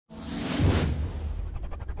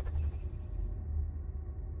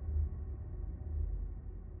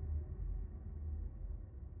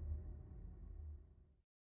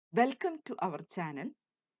Welcome to our channel.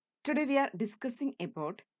 Today we are discussing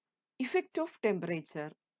about effect of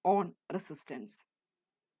temperature on resistance.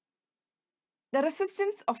 The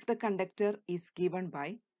resistance of the conductor is given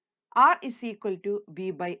by R is equal to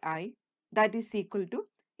V by I, that is equal to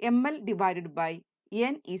ml divided by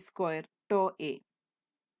N E square tau A.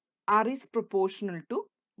 R is proportional to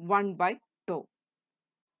 1 by tau.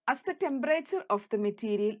 As the temperature of the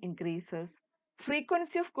material increases,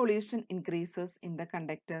 frequency of collision increases in the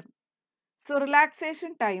conductor. So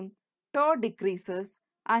relaxation time tau decreases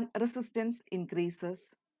and resistance increases.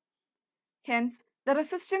 Hence, the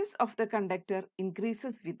resistance of the conductor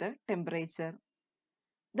increases with the temperature.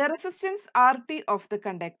 The resistance RT of the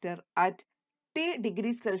conductor at T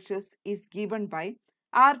degrees Celsius is given by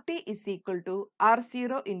RT is equal to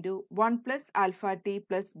R0 into 1 plus alpha T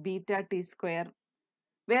plus beta T square,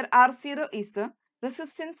 where R0 is the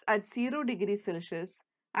resistance at 0 degrees Celsius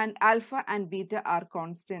and alpha and beta are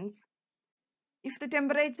constants. If the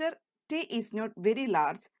temperature T is not very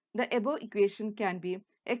large, the above equation can be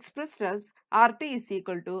expressed as RT is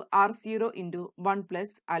equal to R0 into 1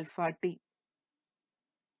 plus alpha T.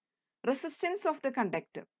 Resistance of the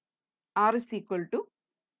conductor R is equal to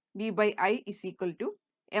V by I is equal to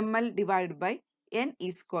ml divided by N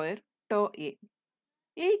E square tau A.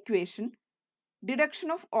 ഈ equation deduction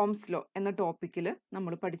of Ohm's law എന്ന ടോപ്പിക്കിൽ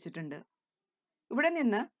നമ്മൾ പഠിച്ചിട്ടുണ്ട്. ഇവിടെ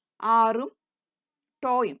നിന്ന് ആറും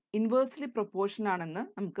ടോയും inversely proportion ആണെന്ന്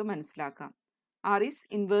നമുക്ക് മനസ്സിലാക്കാം. R is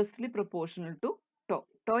inversely proportional to to.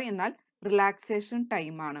 To എന്നാൽ റിലാക്സേഷൻ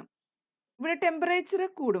ടൈം ആണ്. ഇവിടെ ടെമ്പറേച്ചർ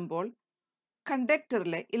കൂടുമ്പോൾ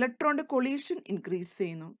കണ്ടക്ടറിലെ ഇലക്ട്രോണിന്റെ കൊളീഷൻ ഇൻക്രീസ്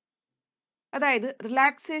ചെയ്യുന്നു. അതായത്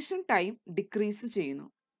റിലാക്സേഷൻ ടൈം ഡിക്രീസ് ചെയ്യുന്നു.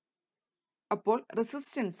 അപ്പോൾ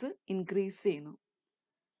റെസിസ്റ്റൻസ് ഇൻക്രീസ് ചെയ്യുന്നു.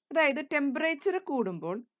 അതായത് ടെമ്പറേച്ചർ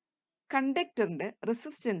കൂടുമ്പോൾ കണ്ടക്ടറിന്റെ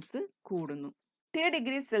റെസിസ്റ്റൻസ് കൂടുന്നു. 10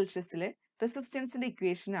 ഡിഗ്രി സെൽഷ്യസിലെ റെസിസ്റ്റൻസിന്റെ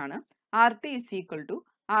ഇക്വേഷൻ ആണ് R T is equal to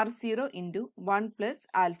R0 into 1 plus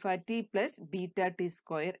alpha T plus beta T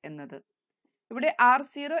square എന്നത്. ഇവിടെ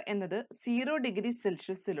R0 എന്നത് 0 ഡിഗ്രി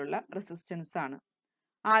സെൽഷ്യസിലുള്ള റെസിസ്റ്റൻസ് ആണ്.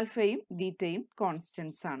 ആൽഫയും ബീറ്റയും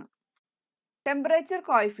കോൺസ്റ്റൻസ് ആണ്. Temperature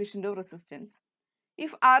coefficient of resistance.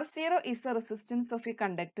 If R0 is the resistance of a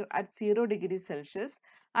conductor at 0 degrees Celsius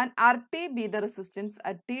and RT be the resistance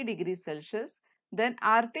at T degrees Celsius, then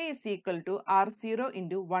RT is equal to R0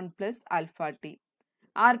 into 1 plus alpha T.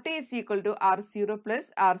 RT is equal to R0 plus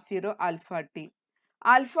R0 alpha T.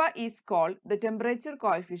 Alpha is called the temperature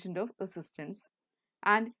coefficient of resistance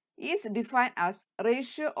and is defined as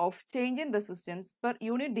ratio of change in resistance per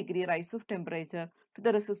unit degree rise of temperature to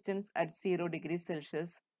the resistance at 0 degrees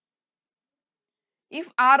Celsius. If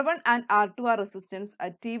R1 and R2 are resistance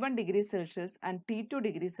at T1 degree Celsius and T2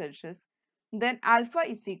 degree Celsius, then alpha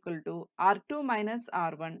is equal to R2 minus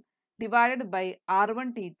R1 divided by R1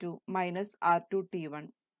 T2 minus R2 T1.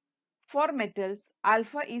 For metals,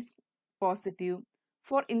 alpha is positive.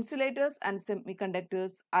 For insulators and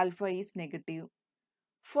semiconductors, alpha is negative.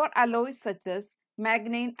 For alloys such as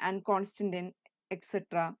manganese and constantan,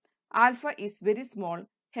 etc., alpha is very small.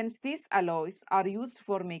 Hence, these alloys are used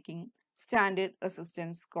for making standard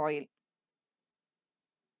resistance coil.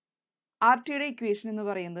 R ടിയുടെ equation എന്ന്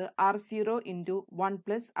പറയുന്നത് R0 into 1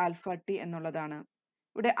 plus alpha T എന്നുള്ളതാണ്.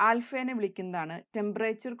 ഇവിടെ ആൽഫേനെ വിളിക്കുന്നതാണ്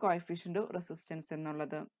temperature coefficient of resistance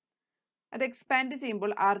എന്നുള്ളത്. അത് expand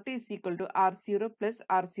ചെയ്യുമ്പോൾ RT is equal to R0 plus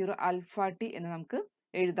R0 alpha T എന്ന് നമുക്ക്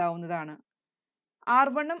എഴുതാവുന്നതാണ്.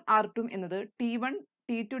 R1ഉം R2ഉം എന്നത് T1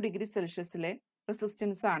 T2 ഡിഗ്രി സെൽഷ്യസിലെ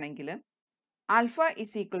റെസിസ്റ്റൻസ് ആണെങ്കിൽ alpha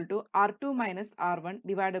is equal to R2 minus R1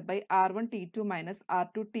 divided by R1 T2 minus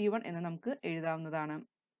R2 T1 എന്ന് നമുക്ക് എഴുതാവുന്നതാണ്.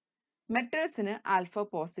 മെറ്റൽസിന് ആൽഫ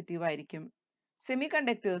പോസിറ്റീവ് ആയിരിക്കും. സെമി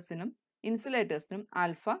കണ്ടക്ടേഴ്സിനും ഇൻസുലേറ്റേഴ്സിനും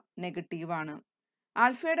ആൽഫ നെഗറ്റീവ് ആണ്.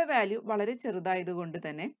 ആൽഫയുടെ വാല്യൂ വളരെ ചെറുതായതുകൊണ്ട്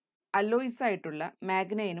തന്നെ അലോയ്സ് ആയിട്ടുള്ള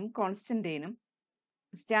മാഗ്നൈനും കോൺസ്റ്റന്റൈനും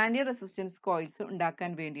സ്റ്റാൻഡേർഡ് റെസിസ്റ്റൻസ് കോയിൽസ്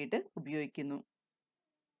ഉണ്ടാക്കാൻ വേണ്ടിയിട്ട് ഉപയോഗിക്കുന്നു.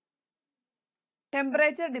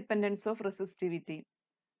 Temperature dependence of resistivity.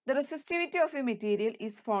 The resistivity of a material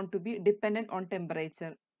is found to be dependent on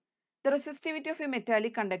temperature. The resistivity of a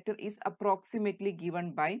metallic conductor is approximately given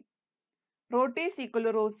by rho T is equal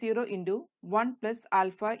to rho 0 into 1 plus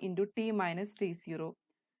alpha into T minus T0,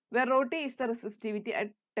 where rho T is the resistivity at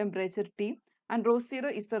temperature T and rho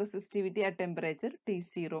 0 is the resistivity at temperature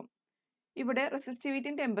T0. ഇവിടെ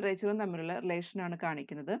റെസിസ്റ്റിവിറ്റിയും ടെമ്പറേച്ചറും തമ്മിലുള്ള relation ആണ്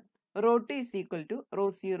കാണിക്കുന്നത്. rho T is equal to rho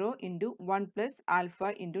 0 into 1 plus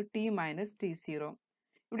alpha into T minus T0.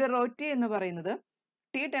 ഇവിടെ raw T എന്ന് പറയുന്നത്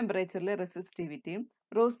T ടെമ്പറേച്ചറിലെ റെസിസ്റ്റിവിറ്റിയും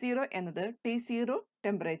raw 0 എന്നത് T0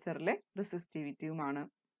 ടെമ്പറേച്ചറിലെ റെസിസ്റ്റിവിറ്റിയുമാണ്.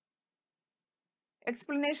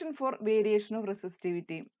 Explanation four variation of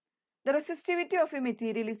resistivity. The resistivity of A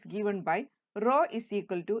material is given by rho is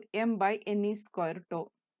equal to M by N E square tau.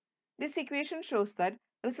 This equation shows that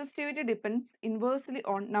resistivity depends inversely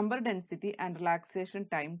on number density and relaxation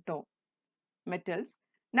time tau. Metals.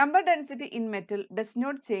 Number density in metal does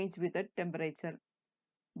not change with the temperature,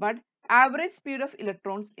 but average speed of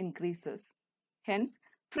electrons increases. Hence,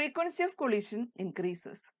 frequency of collision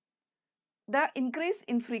increases. The increase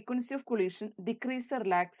in frequency of collision decreases the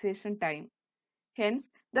relaxation time. Hence,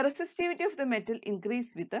 the resistivity of the metal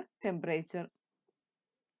increases with the temperature.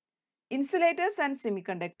 Insulators and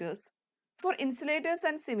semiconductors. For insulators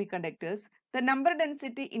and semiconductors, the number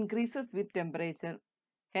density increases with temperature.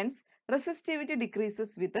 Hence, resistivity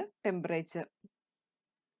decreases with the temperature.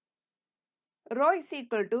 Rho is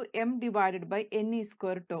equal to m divided by n e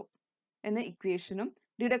square tau എന്ന ഇക്വേഷനും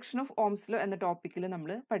deduction of Ohm's law എന്ന ടോപ്പിക്കിൽ നമ്മൾ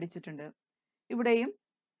പഠിച്ചിട്ടുണ്ട്. ഇവിടെയും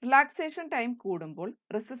relaxation time കൂടുമ്പോൾ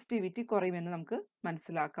resistivity കുറയുമെന്ന് നമുക്ക്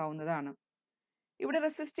മനസ്സിലാക്കാവുന്നതാണ്. ഇവിടെ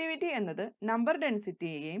റെസിസ്റ്റിവിറ്റി എന്നത് number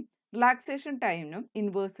ഡെൻസിറ്റിയെയും relaxation ടൈമിനും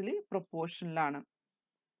inversely പ്രൊപ്പോർഷണലാണ്.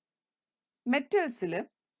 മെറ്റൽസിൽ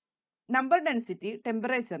number density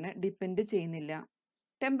ടെമ്പറേച്ചറിനെ depend ചെയ്യുന്നില്ല.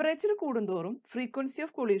 ടെമ്പറേച്ചർ കൂടുന്തോറും ഫ്രീക്വൻസി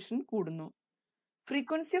ഓഫ് കൊളീഷൻ കൂടുന്നു.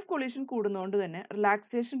 ഫ്രീക്വൻസി ഓഫ് കൊളീഷൻ കൂടുന്നതുകൊണ്ട് തന്നെ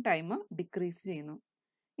റിലാക്സേഷൻ ടൈം ഡിക്രീസ് ചെയ്യുന്നു.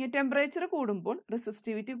 ഇനി ടെമ്പറേച്ചർ കൂടുമ്പോൾ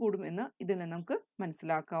റെസിസ്റ്റിവിറ്റി കൂടുമെന്ന് ഇതിൽ നിന്ന് നമുക്ക്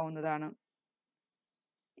മനസ്സിലാക്കാവുന്നതാണ്.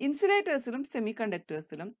 ഇൻസുലേറ്റേഴ്സിലും സെമി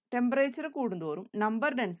കണ്ടക്ടേഴ്സിലും ടെമ്പറേച്ചർ കൂടുന്തോറും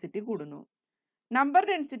നമ്പർ ഡെൻസിറ്റി കൂടുന്നു. നമ്പർ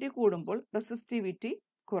ഡെൻസിറ്റി കൂടുമ്പോൾ റെസിസ്റ്റിവിറ്റി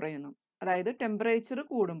കുറയുന്നു. അതായത് ടെമ്പറേച്ചർ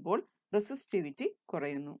കൂടുമ്പോൾ റെസിസ്റ്റിവിറ്റി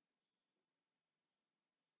കുറയുന്നു.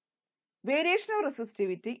 Variation of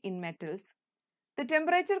resistivity in metals. The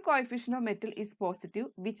temperature coefficient of metal is positive,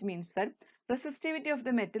 which means that resistivity of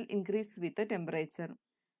the metal increases with the temperature.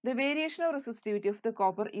 The variation of resistivity of the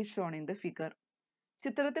copper is shown in the figure.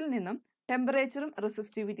 ചിത്രത്തിൽ നിന്നും ടെമ്പറേച്ചറും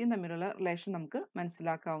റെസിസ്റ്റിവിറ്റിയും തമ്മിലുള്ള relation നമുക്ക്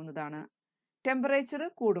മനസ്സിലാക്കാവുന്നതാണ്. Temperature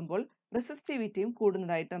കൂടുമ്പോൾ റെസിസ്റ്റിവിറ്റിയും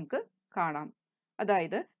കൂടുന്നതായിട്ട് നമുക്ക് കാണാം.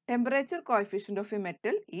 അതായത് temperature coefficient of A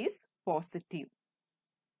metal is positive.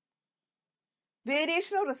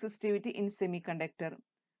 Variation of resistivity in semiconductor.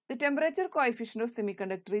 The temperature coefficient of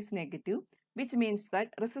semiconductor is negative, which means that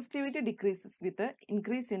resistivity decreases with the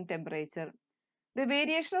increase in temperature. The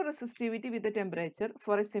variation of resistivity with the temperature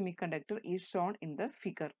for a semiconductor is shown in the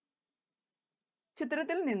figure.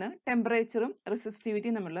 ചിത്രത്തിൽ നിന്ന് ടെമ്പറേച്ചറും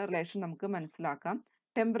റെസിസ്റ്റിവിറ്റിയും തമ്മിലുള്ള relation നമുക്ക് മനസ്സിലാക്കാം.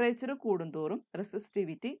 Temperature കൂടുന്തോറും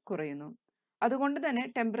resistivity കുറയുന്നു. അതുകൊണ്ട് തന്നെ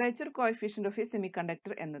temperature coefficient of A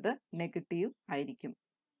semiconductor എന്നത് നെഗറ്റീവ് ആയിരിക്കും.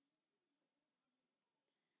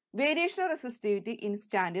 Variation of resistivity in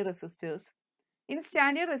standard resistors. In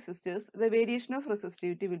standard resistors, the variation of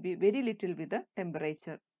resistivity will be very little with the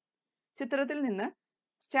temperature. ചിത്രത്തിൽ നിന്ന്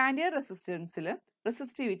സ്റ്റാൻഡേർഡ് റെസിസ്റ്റൻസിൽ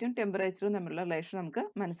റെസിസ്റ്റിവിറ്റിയും ടെമ്പറേച്ചറും തമ്മിലുള്ള റിലേഷൻ നമുക്ക്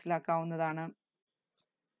മനസ്സിലാക്കാവുന്നതാണ്.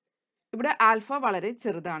 ഇവിടെ ആൽഫ വളരെ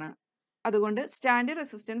ചെറുതാണ്. അതുകൊണ്ട് സ്റ്റാൻഡേർഡ്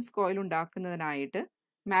റെസിസ്റ്റൻസ് കോയിൽ ഉണ്ടാക്കുന്നതിനായിട്ട്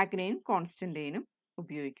മാഗ്നയും കോൺസ്റ്റന്റൈനും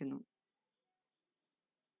ഉപയോഗിക്കുന്നു.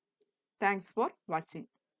 Thanks for watching.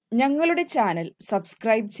 ഞങ്ങളുടെ ചാനൽ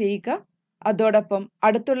സബ്സ്ക്രൈബ് ചെയ്യുക. അതോടൊപ്പം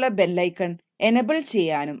അടുത്തുള്ള ബെല്ലൈക്കൺ എനേബിൾ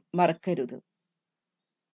ചെയ്യാനും മറക്കരുത്.